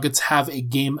 The Nuggets have a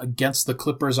game against the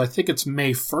Clippers. I think it's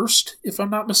May 1st, if I'm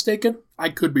not mistaken. I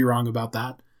could be wrong about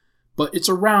that. But it's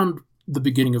around the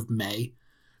beginning of May,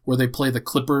 where they play the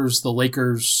Clippers, the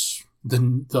Lakers,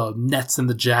 the Nets, and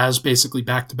the Jazz, basically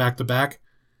back to back to back.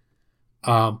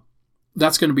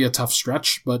 That's going to be a tough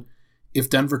stretch, but if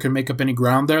Denver can make up any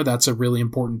ground there, that's a really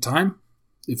important time.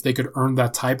 If they could earn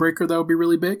that tiebreaker, that would be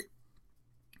really big.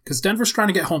 Because Denver's trying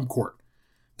to get home court.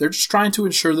 They're just trying to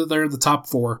ensure that they're in the top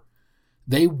 4.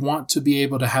 They want to be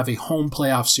able to have a home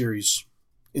playoff series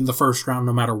in the first round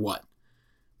no matter what.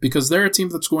 Because they're a team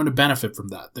that's going to benefit from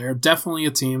that. They're definitely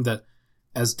a team that,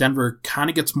 as Denver kind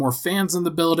of gets more fans in the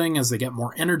building, as they get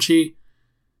more energy,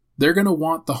 they're going to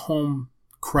want the home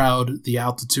crowd, the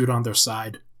altitude on their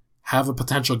side, have a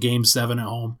potential Game 7 at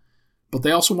home. But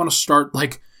they also want to start,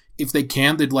 like, if they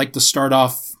can, they'd like to start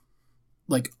off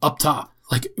like up top,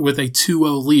 like with a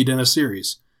 2-0 lead in a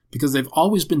series, because they've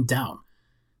always been down.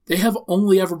 They have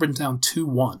only ever been down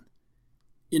 2-1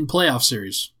 in playoff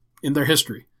series in their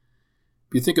history.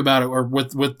 If you think about it, or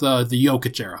with the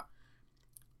Jokić era.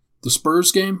 The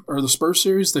Spurs game, or the Spurs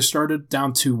series, they started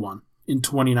down 2-1 in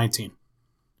 2019.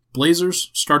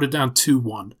 Blazers started down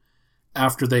 2-1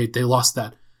 after they lost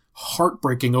that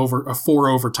heartbreaking a 4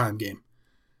 overtime game.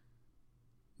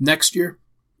 Next year,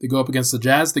 they go up against the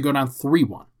Jazz, they go down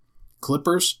 3-1.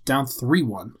 Clippers, down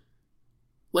 3-1.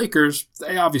 Lakers,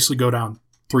 they obviously go down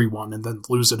 3-1 and then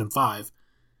lose it in 5.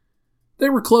 They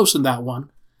were close in that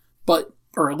one,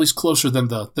 or at least closer than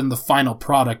the final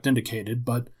product indicated,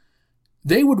 but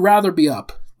they would rather be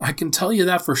up. I can tell you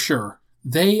that for sure.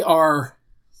 They are,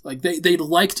 like, they'd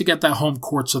like to get that home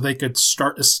court so they could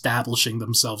start establishing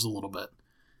themselves a little bit.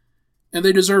 And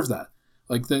they deserve that.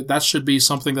 Like, that should be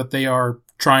something that they are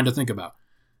trying to think about.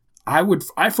 I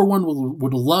for one,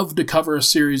 would love to cover a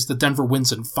series that Denver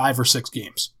wins in 5 or 6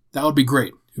 games. That would be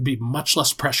great. It would be much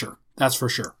less pressure. That's for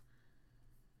sure.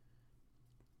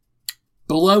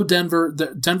 Below Denver,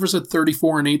 Denver's at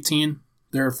 34-18.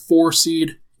 They're a 4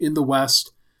 seed in the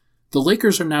West. The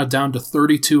Lakers are now down to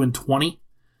 32-20.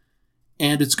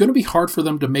 And it's going to be hard for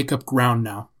them to make up ground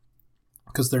now,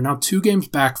 because they're now 2 games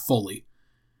back fully.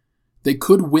 They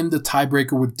could win the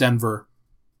tiebreaker with Denver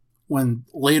when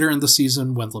later in the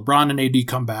season, when LeBron and AD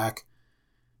come back.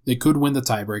 They could win the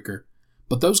tiebreaker.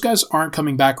 But those guys aren't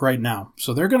coming back right now,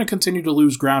 so they're going to continue to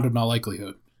lose ground in all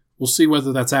likelihood. We'll see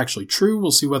whether that's actually true.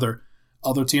 We'll see whether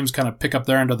other teams kind of pick up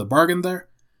their end of the bargain there.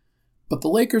 But the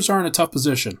Lakers are in a tough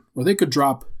position where they could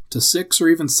drop to 6 or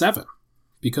even 7,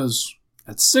 because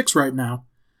at 6 right now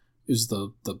is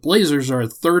the Blazers are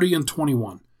at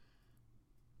 30-21.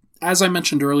 As I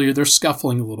mentioned earlier, they're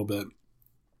scuffling a little bit,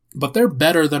 but they're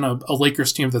better than a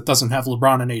Lakers team that doesn't have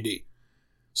LeBron and AD.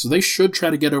 So they should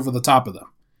try to get over the top of them.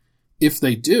 If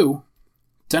they do,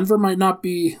 Denver might not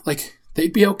be, like,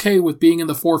 they'd be okay with being in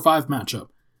the 4-5 matchup.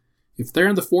 If they're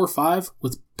in the 4-5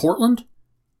 with Portland,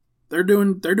 they're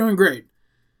doing great.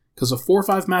 Because a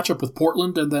 4-5 matchup with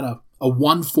Portland and then a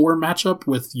 1-4 matchup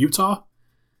with Utah,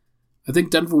 I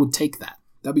think Denver would take that.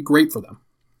 That'd be great for them.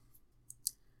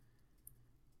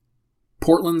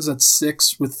 Portland's at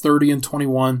 6 with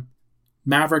 30-21.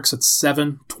 Mavericks at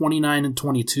 7,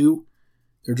 29-22.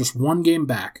 They're just 1 game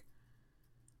back.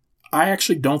 I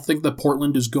actually don't think that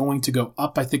Portland is going to go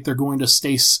up. I think they're going to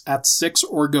stay at 6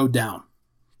 or go down,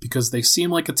 because they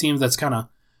seem like a team that's kind of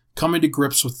coming to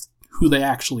grips with who they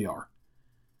actually are.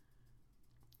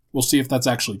 We'll see if that's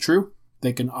actually true.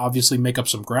 They can obviously make up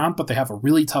some ground, but they have a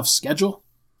really tough schedule,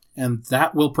 and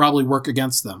that will probably work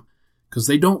against them, because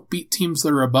they don't beat teams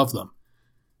that are above them.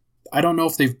 I don't know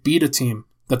if they've beat a team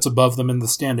that's above them in the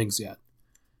standings yet.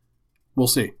 We'll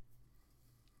see.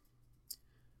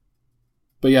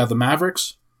 But yeah, the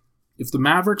Mavericks, if the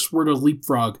Mavericks were to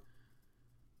leapfrog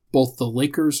both the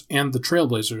Lakers and the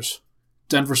Trailblazers,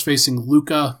 Denver's facing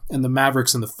Luka and the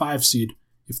Mavericks in the 5 seed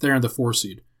if they're in the 4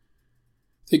 seed.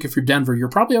 I think if you're Denver, you're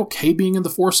probably okay being in the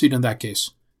 4 seed in that case,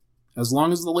 as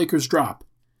long as the Lakers drop.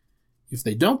 If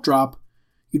they don't drop,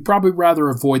 you'd probably rather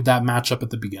avoid that matchup at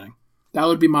the beginning. That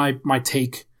would be my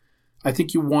take. I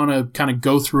think you want to kind of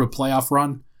go through a playoff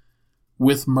run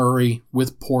with Murray,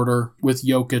 with Porter, with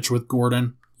Jokić, with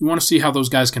Gordon. You want to see how those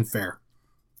guys can fare.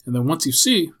 And then once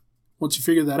you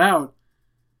figure that out,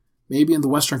 maybe in the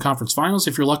Western Conference Finals,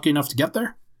 if you're lucky enough to get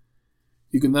there,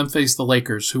 you can then face the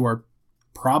Lakers, who are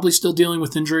probably still dealing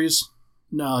with injuries,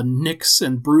 nicks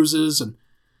and bruises and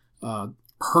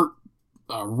hurt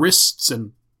wrists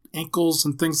and ankles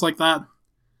and things like that.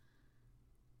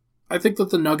 I think that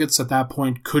the Nuggets at that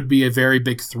point could be a very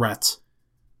big threat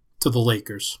to the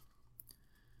Lakers.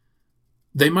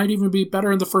 They might even be better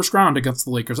in the first round against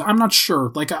the Lakers. I'm not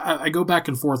sure. Like, I go back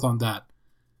and forth on that.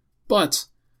 But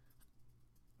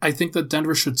I think that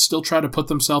Denver should still try to put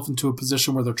themselves into a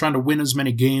position where they're trying to win as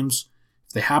many games.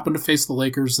 If they happen to face the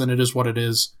Lakers, then it is what it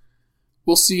is.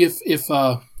 We'll see if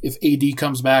AD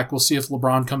comes back. We'll see if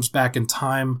LeBron comes back in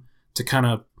time to kind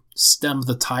of stem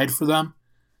the tide for them.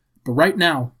 But right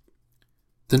now,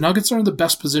 the Nuggets are in the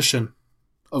best position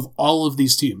of all of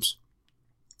these teams.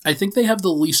 I think they have the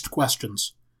least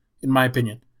questions, in my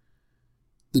opinion.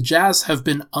 The Jazz have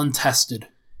been untested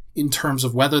in terms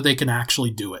of whether they can actually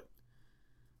do it.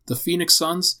 The Phoenix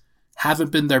Suns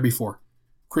haven't been there before.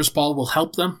 Chris Paul will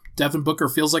help them. Devin Booker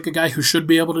feels like a guy who should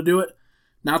be able to do it.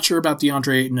 Not sure about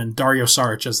DeAndre Ayton and Dario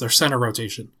Saric as their center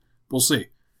rotation. We'll see.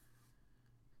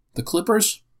 The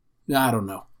Clippers? I don't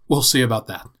know. We'll see about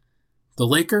that. The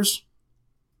Lakers?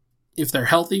 If they're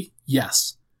healthy,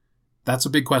 yes. That's a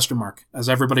big question mark, as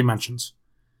everybody mentions.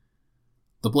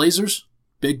 The Blazers?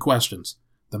 big questions.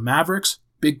 The Mavericks,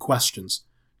 big questions.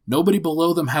 Nobody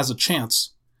below them has a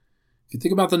chance. If you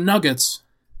think about the Nuggets,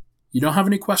 you don't have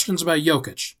any questions about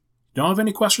Jokić. You don't have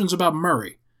any questions about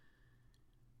Murray.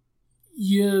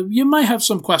 You might have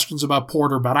some questions about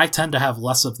Porter, but I tend to have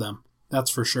less of them. That's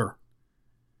for sure.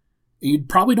 You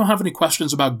probably don't have any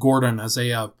questions about Gordon as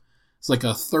it's like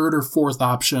a third or fourth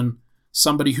option,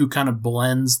 somebody who kind of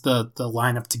blends the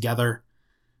lineup together,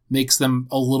 makes them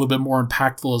a little bit more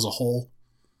impactful as a whole.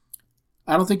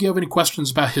 I don't think you have any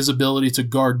questions about his ability to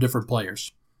guard different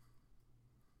players.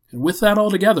 And with that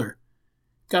all together,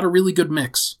 got a really good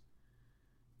mix.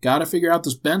 Got to figure out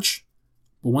this bench,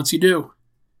 but once you do,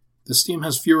 this team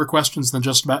has fewer questions than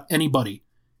just about anybody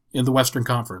in the Western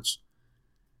Conference.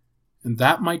 And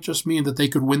that might just mean that they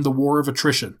could win the war of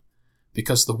attrition,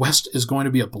 because the West is going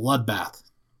to be a bloodbath.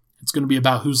 It's going to be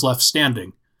about who's left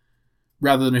standing,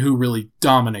 rather than who really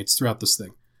dominates throughout this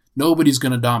thing. Nobody's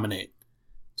going to dominate.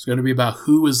 It's going to be about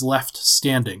who is left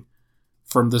standing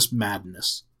from this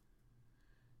madness.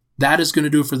 That is going to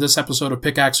do it for this episode of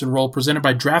Pickaxe and Roll, presented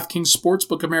by DraftKings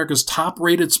Sportsbook, America's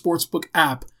top-rated sportsbook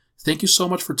app. Thank you so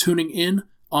much for tuning in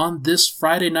on this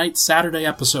Friday night, Saturday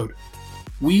episode.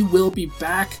 We will be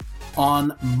back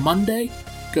on Monday.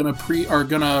 Gonna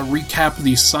recap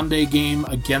the Sunday game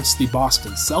against the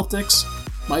Boston Celtics.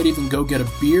 Might even go get a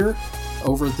beer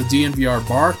over at the DNVR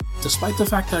bar, despite the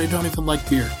fact that I don't even like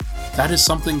beer. That is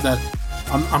something that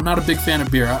I'm not a big fan of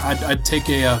beer. I'd take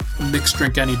a mixed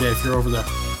drink any day if you're over there.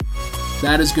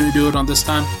 That is going to do it on this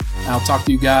time. I'll talk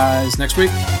to you guys next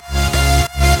week.